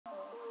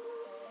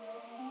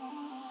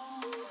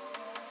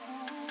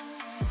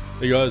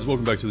Hey guys,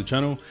 welcome back to the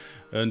channel.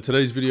 In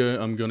today's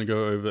video, I'm going to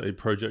go over a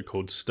project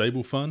called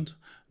StableFund.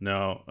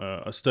 Now,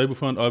 a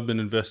StableFund I've been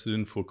invested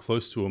in for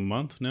close to a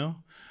month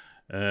now,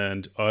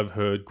 and I've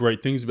heard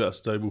great things about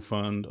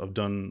StableFund. I've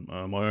done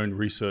my own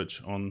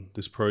research on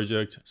this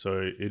project.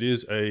 So it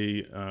is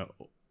a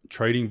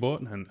trading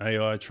bot, an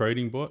AI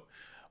trading bot,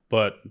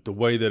 but the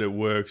way that it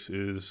works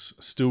is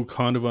still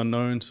kind of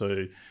unknown.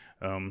 So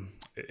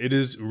it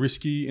is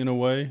risky in a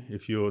way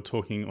if you're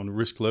talking on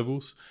risk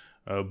levels.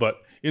 But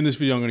in this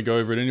video, I'm going to go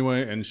over it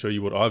anyway and show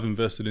you what I've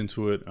invested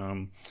into it.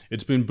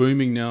 It's been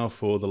booming now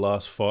for the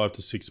last 5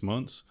 to 6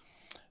 months.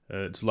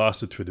 It's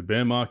lasted through the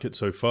bear market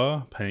so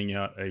far, paying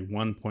out a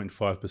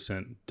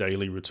 1.5%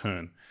 daily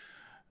return.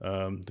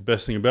 The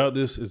best thing about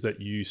this is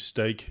that you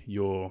stake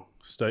your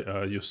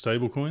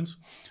stable coins.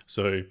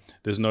 So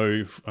there's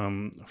no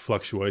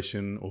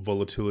fluctuation or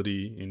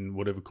volatility in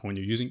whatever coin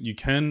you're using. You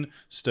can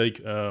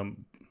stake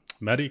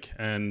Matic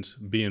and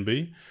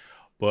BNB,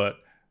 but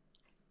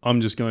I'm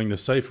just going the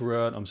safer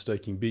route. I'm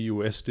staking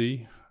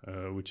BUSD,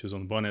 which is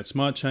on Binance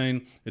Smart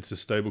Chain. It's a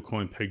stable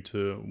coin pegged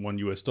to $1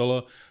 US.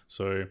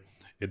 So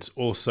it's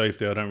all safe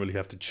there. I don't really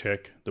have to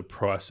check the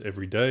price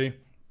every day.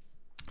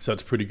 So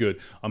that's pretty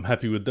good. I'm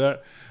happy with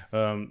that.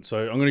 So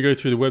I'm going to go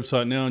through the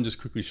website now and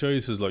just quickly show you.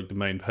 This is like the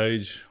main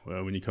page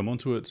when you come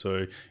onto it.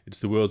 So it's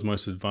the world's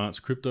most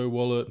advanced crypto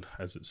wallet,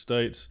 as it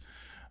states.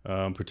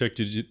 Protect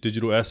your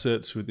digital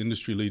assets with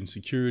industry-leading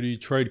security,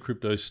 trade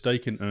crypto,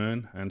 stake and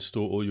earn, and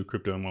store all your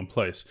crypto in one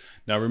place.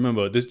 Now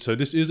remember,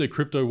 this is a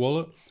crypto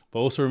wallet, but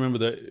also remember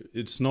that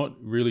it's not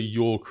really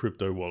your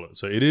crypto wallet.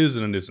 So it is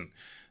and it isn't.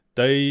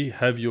 They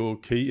have your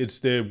key. It's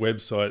their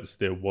website, it's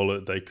their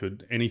wallet.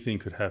 Anything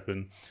could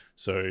happen.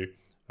 So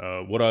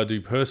what I do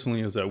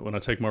personally is that when I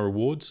take my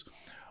rewards,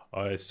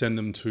 I send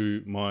them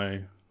to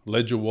my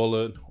Ledger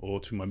wallet or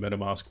to my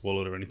MetaMask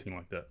wallet or anything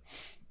like that.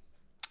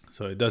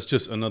 So that's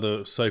just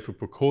another safer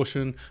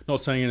precaution. Not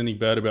saying anything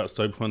bad about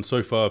StableFund.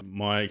 So far,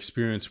 my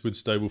experience with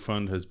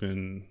StableFund has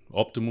been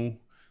optimal,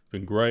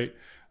 been great.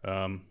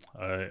 I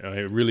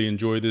really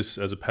enjoy this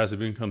as a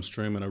passive income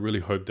stream, and I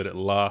really hope that it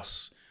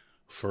lasts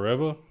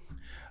forever.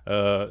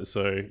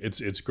 So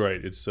it's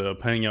great. It's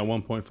paying out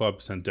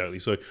 1.5% daily.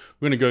 So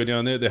we're going to go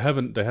down there. They have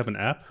an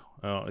app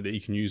that you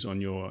can use on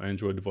your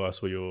Android device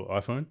or your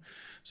iPhone.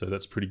 So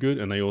that's pretty good.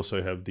 And they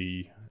also have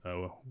the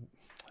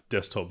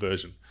desktop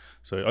version.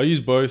 So I use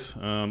both.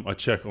 I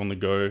check on the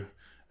go,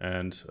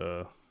 and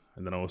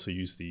then I also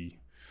use the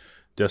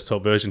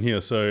desktop version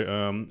here.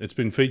 So it's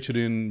been featured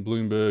in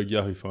Bloomberg,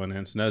 Yahoo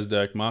Finance,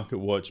 NASDAQ,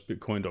 MarketWatch,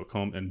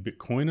 Bitcoin.com, and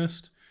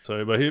Bitcoinist.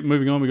 So by here,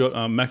 moving on, we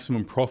got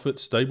Maximum Profit.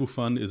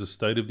 StableFund is a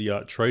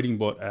state-of-the-art trading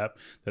bot app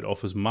that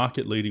offers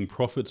market-leading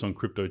profits on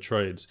crypto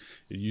trades.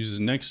 It uses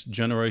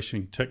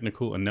next-generation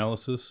technical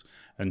analysis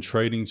and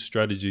trading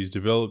strategies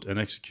developed and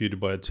executed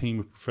by a team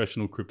of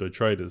professional crypto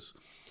traders.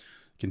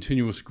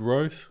 Continuous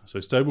growth. So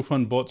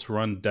StableFund bots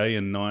run day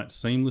and night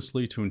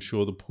seamlessly to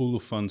ensure the pool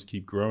of funds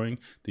keep growing.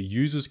 The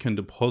users can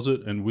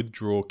deposit and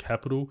withdraw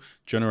capital,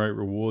 generate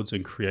rewards,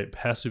 and create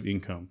passive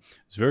income.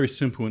 It's very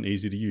simple and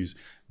easy to use.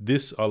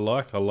 This I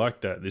like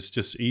that. It's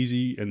just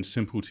easy and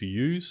simple to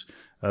use,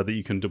 that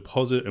you can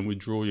deposit and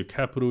withdraw your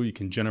capital, you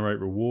can generate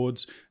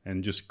rewards,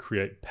 and just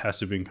create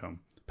passive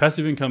income.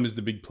 Passive income is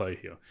the big play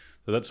here.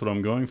 So that's what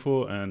I'm going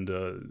for, and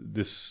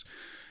this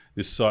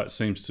site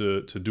seems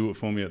to do it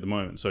for me at the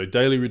moment. So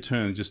daily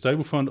returns. Your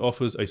StableFund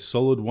offers a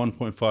solid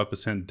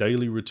 1.5%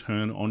 daily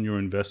return on your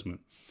investment,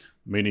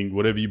 meaning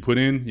whatever you put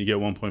in, you get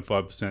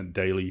 1.5%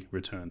 daily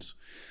returns.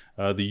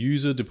 The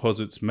user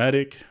deposits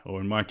Matic, or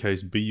in my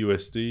case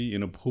BUSD,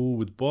 in a pool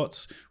with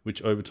bots,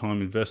 which over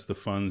time invest the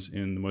funds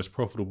in the most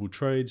profitable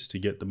trades to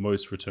get the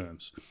most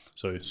returns.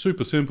 So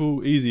super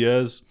simple, easy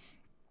as.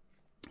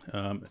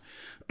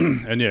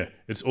 And yeah,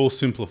 it's all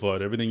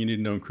simplified. Everything you need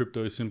to know in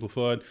crypto is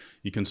simplified.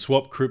 You can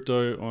swap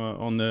crypto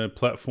on their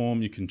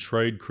platform. You can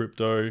trade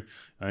crypto,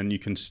 and you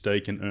can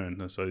stake and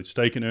earn. So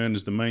stake and earn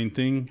is the main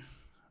thing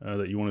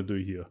that you want to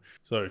do here.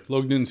 So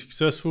logged in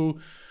successful.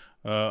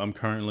 I'm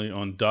currently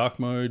on dark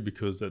mode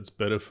because that's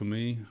better for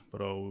me,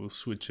 but I will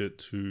switch it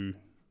to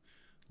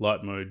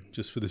light mode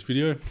just for this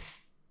video.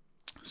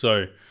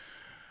 So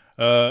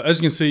as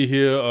you can see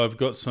here, I've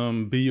got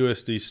some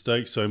BUSD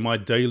stake. So my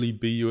daily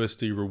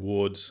BUSD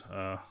rewards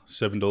are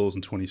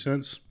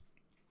 $7.20,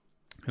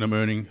 and I'm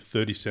earning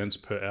 30 cents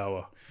per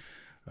hour.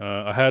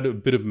 I had a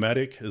bit of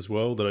Matic as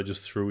well that I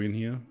just threw in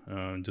here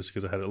just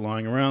because I had it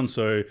lying around.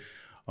 So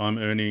I'm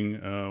earning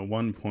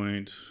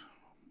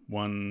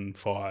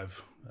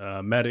 1.15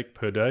 Matic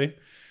per day.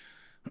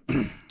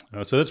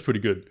 So that's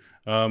pretty good.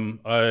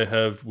 I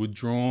have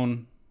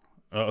withdrawn...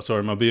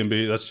 sorry, my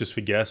BNB, that's just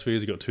for gas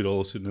fees. You got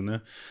 $2 sitting in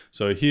there.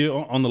 So here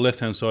on the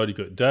left-hand side, you've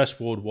got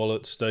dashboard,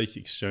 wallet, stake,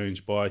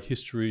 exchange, buy,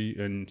 history,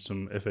 and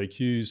some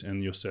FAQs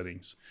and your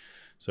settings.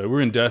 So we're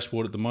in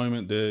dashboard at the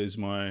moment. There is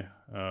my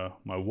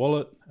my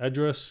wallet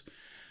address.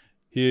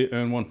 Here,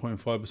 earn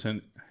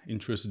 1.5%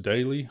 interest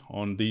daily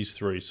on these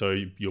three. So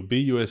your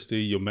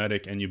BUSD, your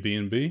Matic, and your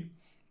BNB.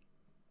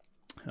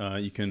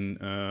 You can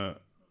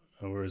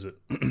where is it?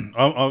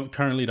 I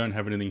currently don't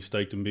have anything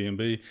staked in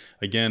BNB.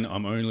 Again,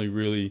 I'm only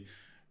really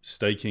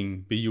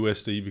staking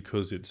BUSD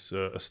because it's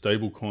a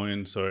stable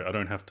coin, so I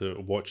don't have to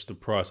watch the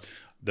price.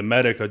 The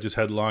Matic I just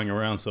had lying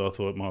around, so I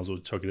thought might as well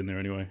chuck it in there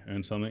anyway,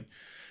 earn something.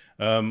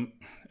 And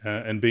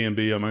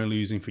BNB I'm only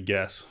using for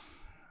gas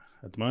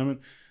at the moment.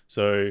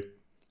 So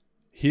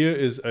here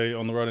is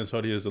on the right hand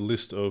side here is a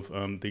list of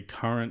the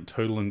current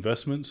total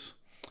investments,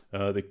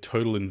 the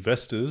total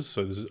investors.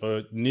 So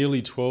there's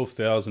nearly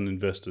 12,000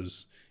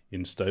 investors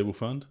in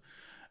StableFund,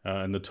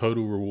 and the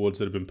total rewards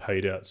that have been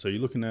paid out. So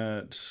you're looking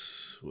at,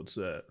 what's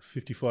that,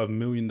 $55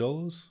 million?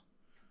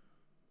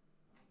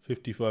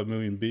 55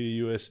 million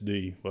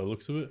BUSD by the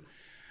looks of it.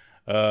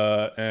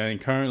 And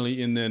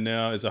currently in there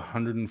now is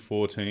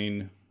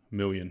 114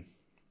 million,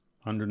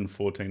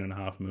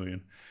 114.5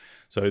 million.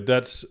 So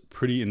that's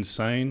pretty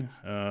insane.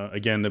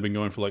 Again, they've been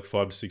going for like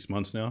 5 to 6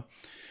 months now.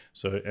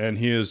 So, and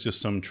here's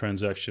just some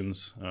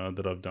transactions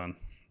that I've done.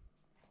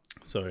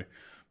 So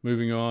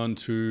moving on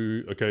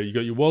to, okay, you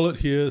got your wallet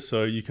here,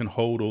 so you can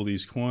hold all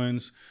these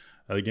coins.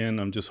 Again,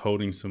 I'm just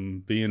holding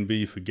some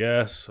BNB for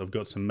gas. I've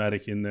got some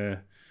Matic in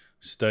there,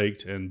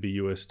 staked, and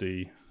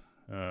BUSD.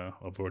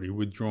 I've already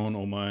withdrawn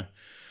all my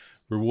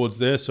rewards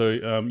there. So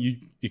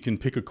you can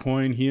pick a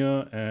coin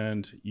here,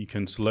 and you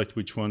can select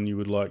which one you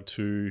would like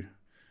to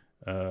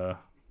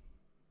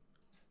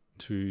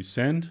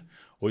send,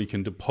 or you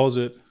can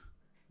deposit,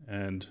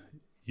 and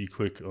you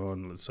click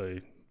on, let's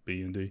say,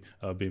 BNB,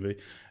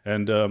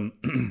 and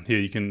here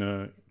you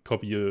can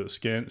copy your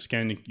scan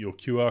your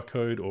QR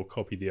code or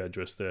copy the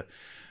address there.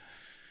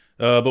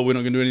 But we're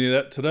not going to do any of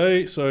that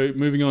today. So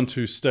moving on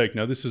to stake.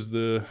 Now this is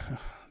the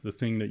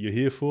thing that you're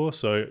here for.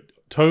 So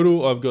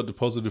total, I've got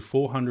deposited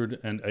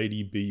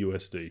 480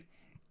 BUSD.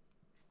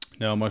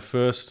 Now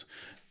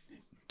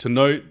to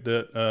note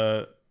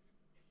that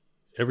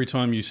every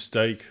time you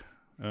stake,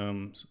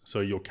 so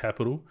your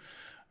capital,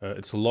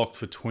 it's locked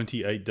for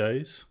 28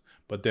 days.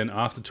 But then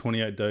after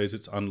 28 days,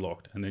 it's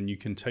unlocked, and then you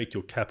can take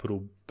your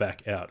capital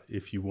back out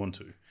if you want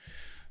to.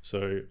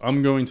 So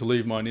I'm going to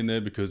leave mine in there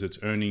because it's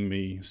earning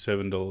me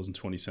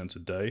 $7.20 a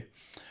day.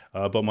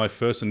 But my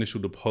first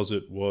initial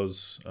deposit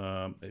was,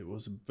 it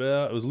was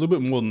a little bit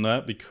more than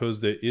that,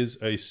 because there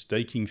is a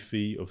staking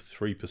fee of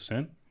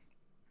 3%.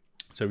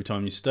 So every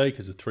time you stake,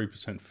 it's a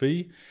 3%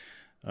 fee,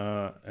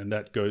 and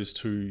that goes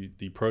to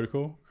the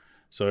protocol.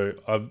 So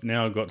I've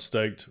now got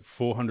staked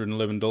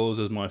 $411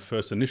 as my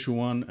first initial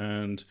one,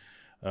 and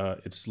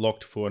it's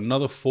locked for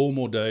another 4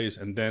 more days,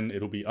 and then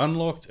it'll be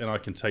unlocked, and I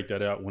can take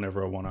that out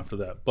whenever I want after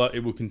that. But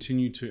it will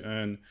continue to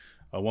earn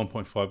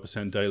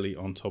 1.5% daily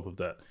on top of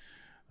that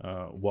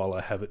while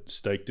I have it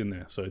staked in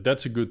there. So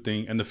that's a good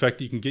thing. And the fact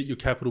that you can get your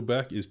capital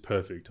back is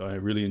perfect. I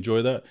really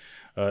enjoy that.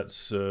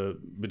 It's a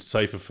bit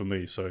safer for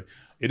me. So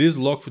it is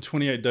locked for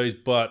 28 days,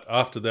 but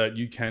after that,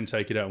 you can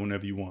take it out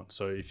whenever you want.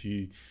 So if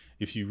you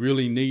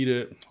really need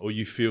it, or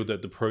you feel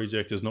that the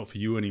project is not for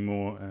you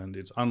anymore and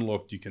it's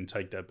unlocked, you can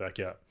take that back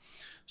out.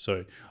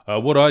 So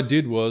what I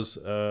did was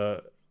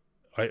I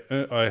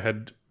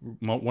had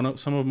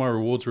some of my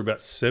rewards were about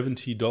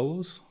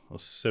 $70 or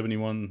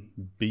 71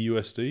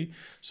 BUSD.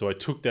 So I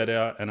took that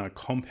out and I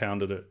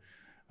compounded it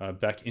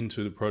back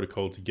into the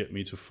protocol to get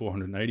me to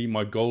 480.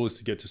 My goal is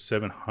to get to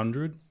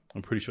 700.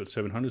 I'm pretty sure it's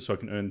 700, so I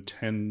can earn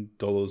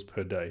 $10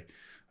 per day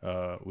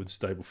with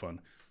StableFund.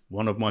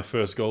 One of my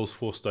first goals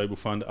for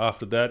StableFund.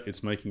 After that,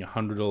 it's making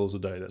 $100 a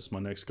day. That's my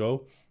next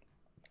goal.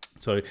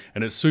 So,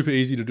 and it's super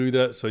easy to do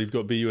that. So you've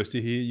got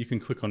BUSD here. You can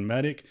click on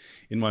Matic.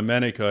 In my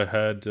Matic,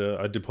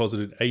 I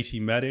deposited 80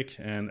 Matic,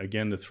 and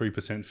again, the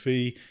 3%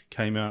 fee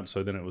came out.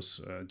 So then it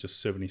was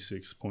just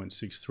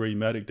 76.63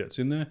 Matic that's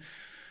in there.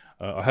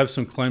 I have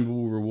some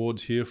claimable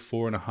rewards here,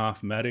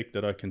 4.5 Matic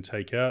that I can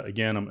take out.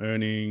 Again, I'm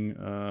earning,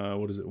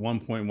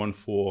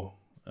 1.14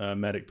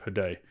 Matic per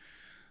day.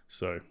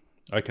 So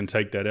I can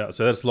take that out.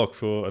 So that's locked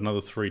for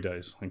another 3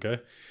 days, okay?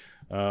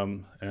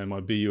 And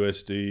my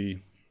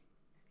BUSD,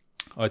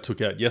 I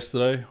took out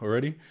yesterday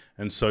already,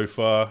 and so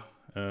far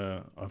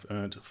I've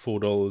earned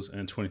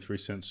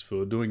 $4.23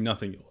 for doing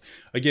nothing.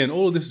 Again,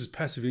 all of this is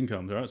passive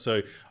income, right?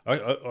 So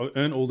I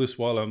earn all this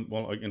while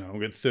I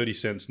get 30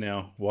 cents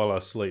now while I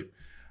sleep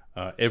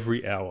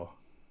every hour.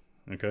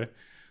 Okay,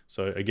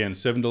 so again,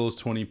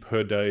 $7.20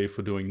 per day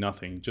for doing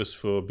nothing, just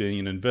for being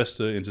an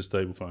investor into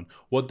StableFund.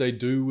 What they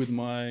do with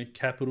my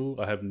capital,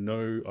 I have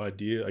no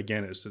idea.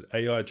 Again, it's an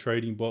AI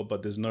trading bot,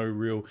 but there's no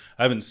real.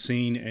 I haven't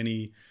seen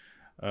any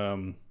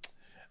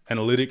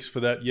analytics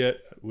for that yet,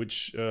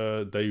 which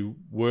they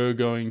were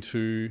going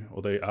to,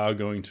 or they are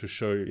going to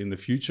show in the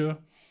future.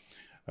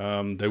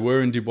 They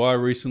were in Dubai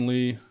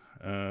recently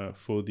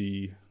for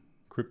the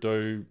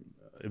crypto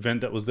event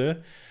that was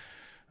there.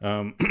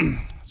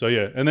 So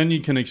yeah, and then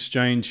you can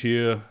exchange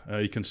here.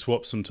 You can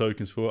swap some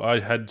tokens for. I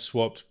had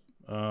swapped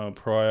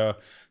prior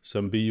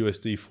some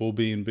BUSD for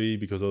BNB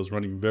because I was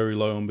running very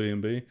low on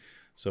BNB.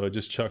 So I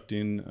just chucked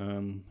in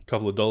a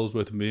couple of dollars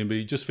worth of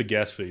BNB just for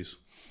gas fees.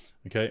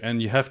 Okay,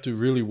 and you have to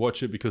really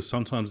watch it because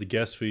sometimes the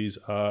gas fees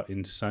are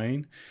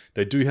insane.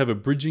 They do have a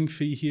bridging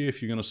fee here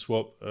if you're going to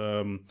swap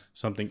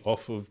something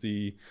off of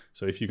the,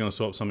 so if you're going to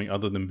swap something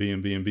other than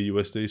BNB and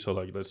BUSD, so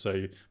like let's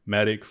say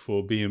Matic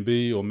for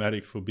BNB or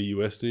Matic for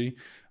BUSD,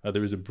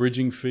 there is a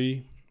bridging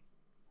fee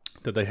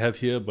that they have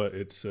here, but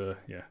it's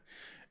yeah,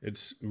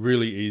 it's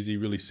really easy,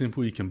 really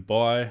simple. You can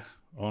buy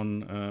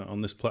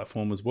on this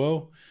platform as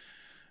well,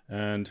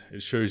 and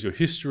it shows your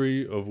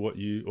history of what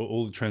you,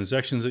 all the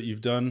transactions that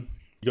you've done.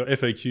 You got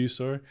FAQ,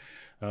 sorry.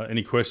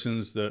 Any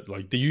questions that,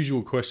 like the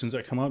usual questions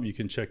that come up, you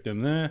can check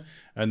them there.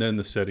 And then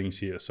the settings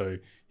here. So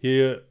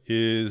here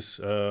is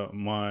I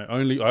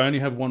only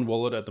have one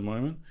wallet at the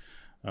moment.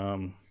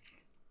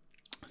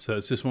 So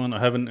it's this one. I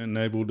haven't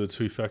enabled a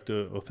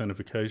two-factor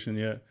authentication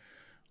yet.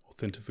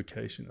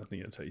 Authentication, I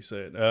think that's how you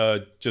say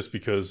it. Just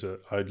because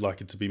I'd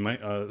like it to be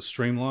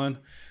streamlined.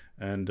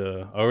 And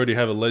I already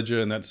have a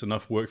ledger, and that's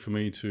enough work for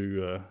me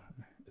to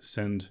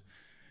send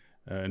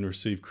and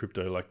receive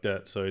crypto like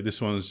that. So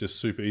this one is just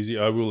super easy.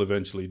 I will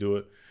eventually do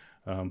it.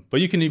 But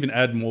you can even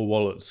add more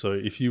wallets. So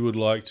if you would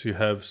like to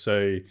have,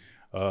 say,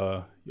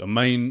 a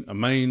main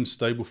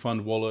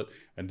StableFund wallet,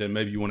 and then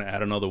maybe you want to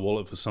add another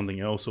wallet for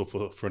something else, or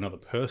for another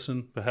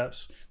person,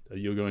 perhaps, that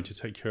you're going to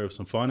take care of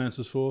some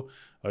finances for,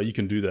 you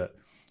can do that.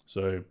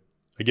 So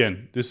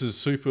again, this is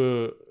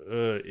super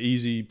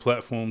easy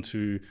platform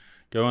to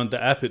go on.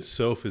 The app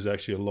itself is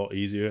actually a lot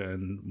easier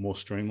and more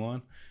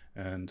streamlined,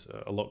 and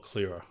a lot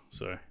clearer.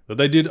 So, but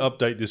they did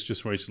update this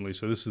just recently.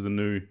 So this is the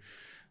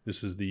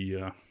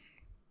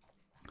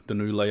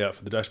new layout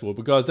for the dashboard.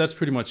 But guys, that's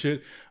pretty much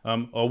it.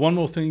 One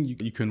more thing,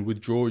 you can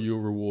withdraw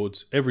your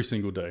rewards every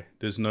single day.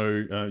 There's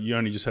no, you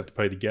only just have to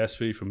pay the gas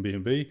fee from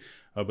BNB,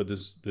 but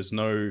there's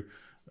no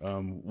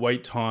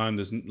wait time.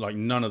 There's like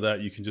none of that.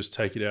 You can just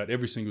take it out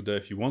every single day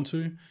if you want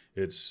to.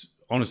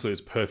 Honestly,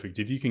 it's perfect.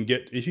 If you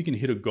can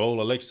hit a goal,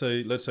 or let's say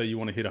you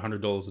want to hit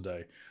 $100 a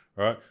day.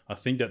 All right, I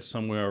think that's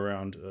somewhere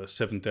around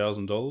 $7,000,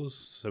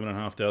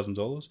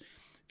 $7,500.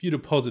 If you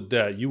deposit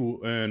that, you will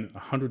earn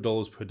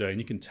 $100 per day,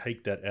 and you can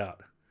take that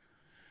out.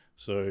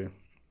 So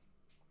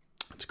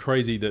it's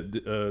crazy that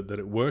that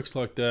it works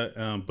like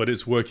that, but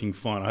it's working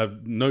fine. I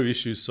have no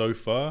issues so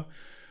far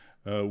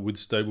with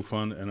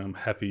StableFund, and I'm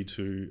happy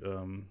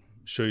to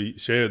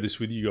share this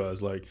with you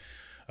guys. Like,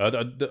 I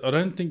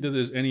don't think that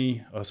there's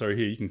any. Oh, sorry,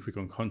 here you can click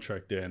on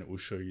contract there, and it will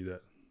show you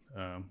that.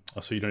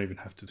 So you don't even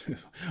have to do.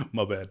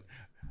 My bad.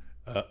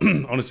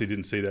 Honestly,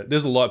 didn't see that.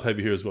 There's a light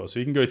paper here as well, so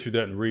you can go through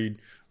that and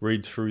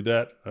read through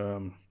that.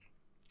 I'm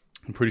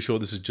pretty sure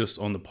this is just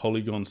on the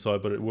Polygon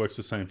side, but it works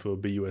the same for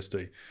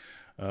BUSD.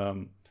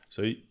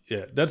 So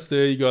yeah, that's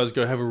there. You guys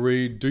go have a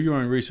read, do your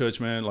own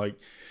research, man. Like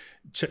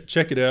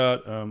check it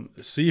out,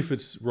 see if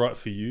it's right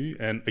for you.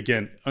 And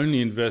again,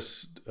 only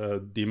invest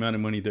the amount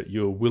of money that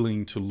you're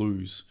willing to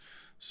lose.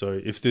 So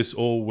if this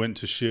all went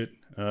to shit,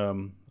 I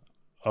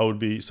would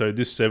be, so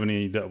this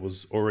 70 that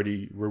was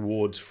already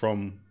rewards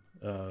from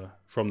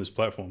this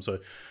platform. So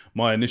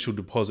my initial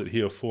deposit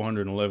here,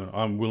 411,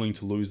 I'm willing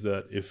to lose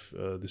that if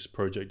this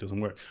project doesn't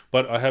work.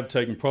 But I have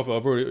taken profit.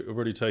 I've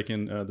already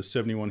taken the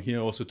 71 here.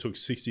 Also took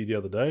 60 the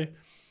other day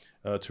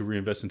to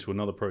reinvest into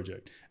another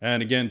project.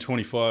 And again,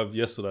 25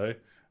 yesterday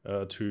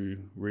to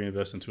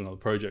reinvest into another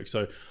project.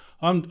 So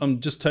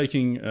I'm just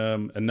taking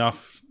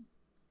enough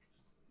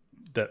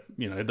that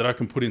that I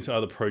can put into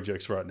other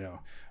projects right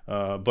now.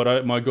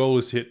 But my goal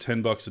is to hit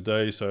 $10 a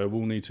day, so I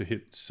will need to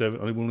hit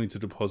I will need to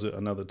deposit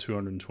another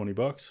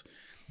 $220,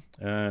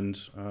 and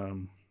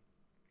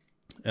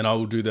I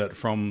will do that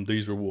from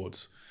these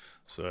rewards.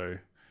 So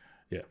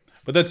yeah,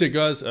 but that's it,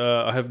 guys.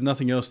 I have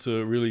nothing else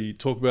to really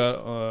talk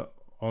about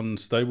on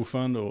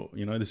StableFund, or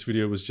this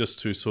video was just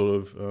to sort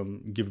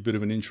of give a bit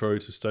of an intro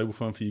to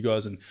StableFund for you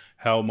guys and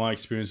how my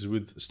experiences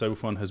with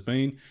StableFund has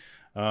been.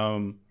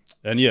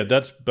 And yeah,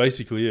 that's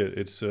basically it.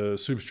 It's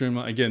super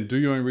streamlined. Again, do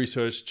your own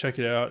research, check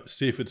it out,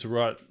 see if it's the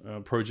right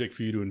project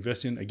for you to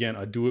invest in. Again,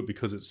 I do it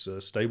because it's a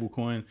stable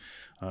coin.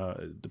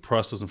 The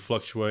price doesn't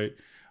fluctuate.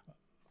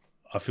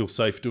 I feel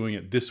safe doing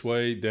it this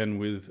way than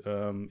with,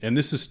 and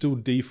this is still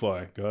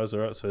DeFi, guys.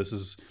 All right, so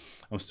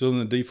I'm still in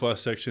the DeFi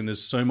section.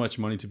 There's so much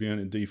money to be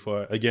earned in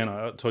DeFi. Again,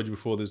 I told you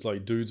before, there's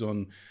like dudes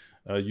on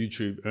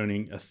YouTube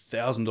earning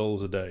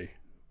 $1,000 a day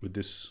with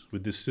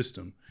this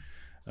system.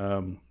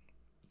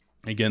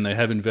 Again, they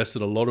have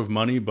invested a lot of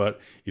money,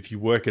 but if you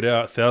work it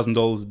out,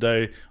 $1,000 a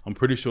day, I'm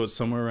pretty sure it's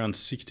somewhere around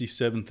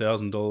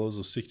 $67,000 or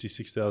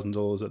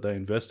 $66,000 that they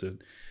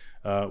invested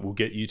will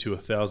get you to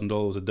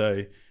 $1,000 a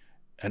day.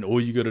 And all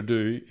you got to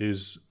do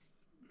is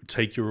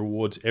take your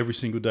rewards every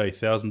single day,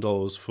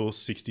 $1,000 for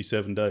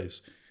 67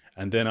 days.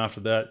 And then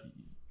after that,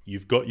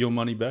 you've got your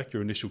money back,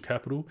 your initial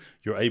capital.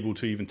 You're able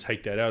to even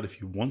take that out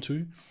if you want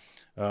to.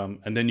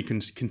 And then you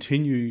can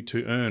continue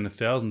to earn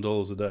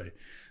 $1,000 a day.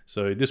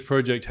 So this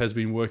project has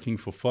been working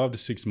for 5 to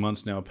 6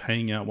 months now,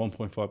 paying out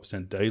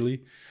 1.5%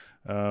 daily.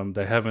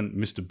 They haven't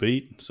missed a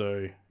beat.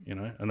 So,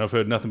 and I've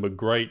heard nothing but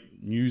great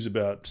news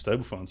about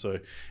StableFund. So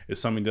it's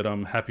something that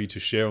I'm happy to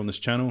share on this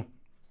channel.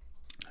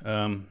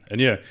 And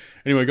yeah,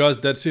 anyway, guys,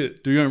 that's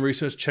it. Do your own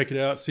research, check it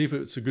out, see if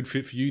it's a good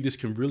fit for you. This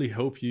can really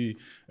help you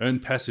earn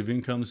passive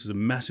income. This is a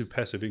massive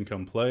passive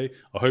income play.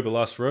 I hope it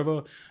lasts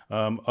forever.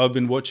 I've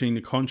been watching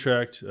the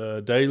contract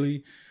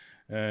daily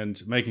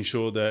and making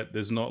sure that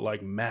there's not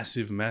like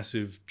massive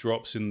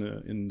drops in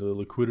the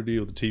liquidity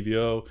or the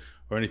TVL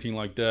or anything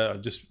like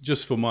that.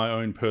 Just for my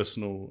own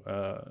personal,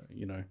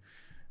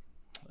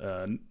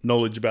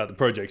 knowledge about the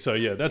project. So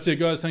yeah, that's it,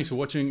 guys. Thanks for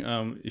watching.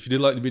 If you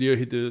did like the video,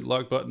 hit the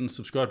like button,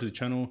 subscribe to the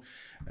channel,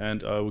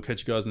 and we'll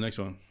catch you guys in the next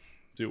one.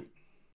 See you.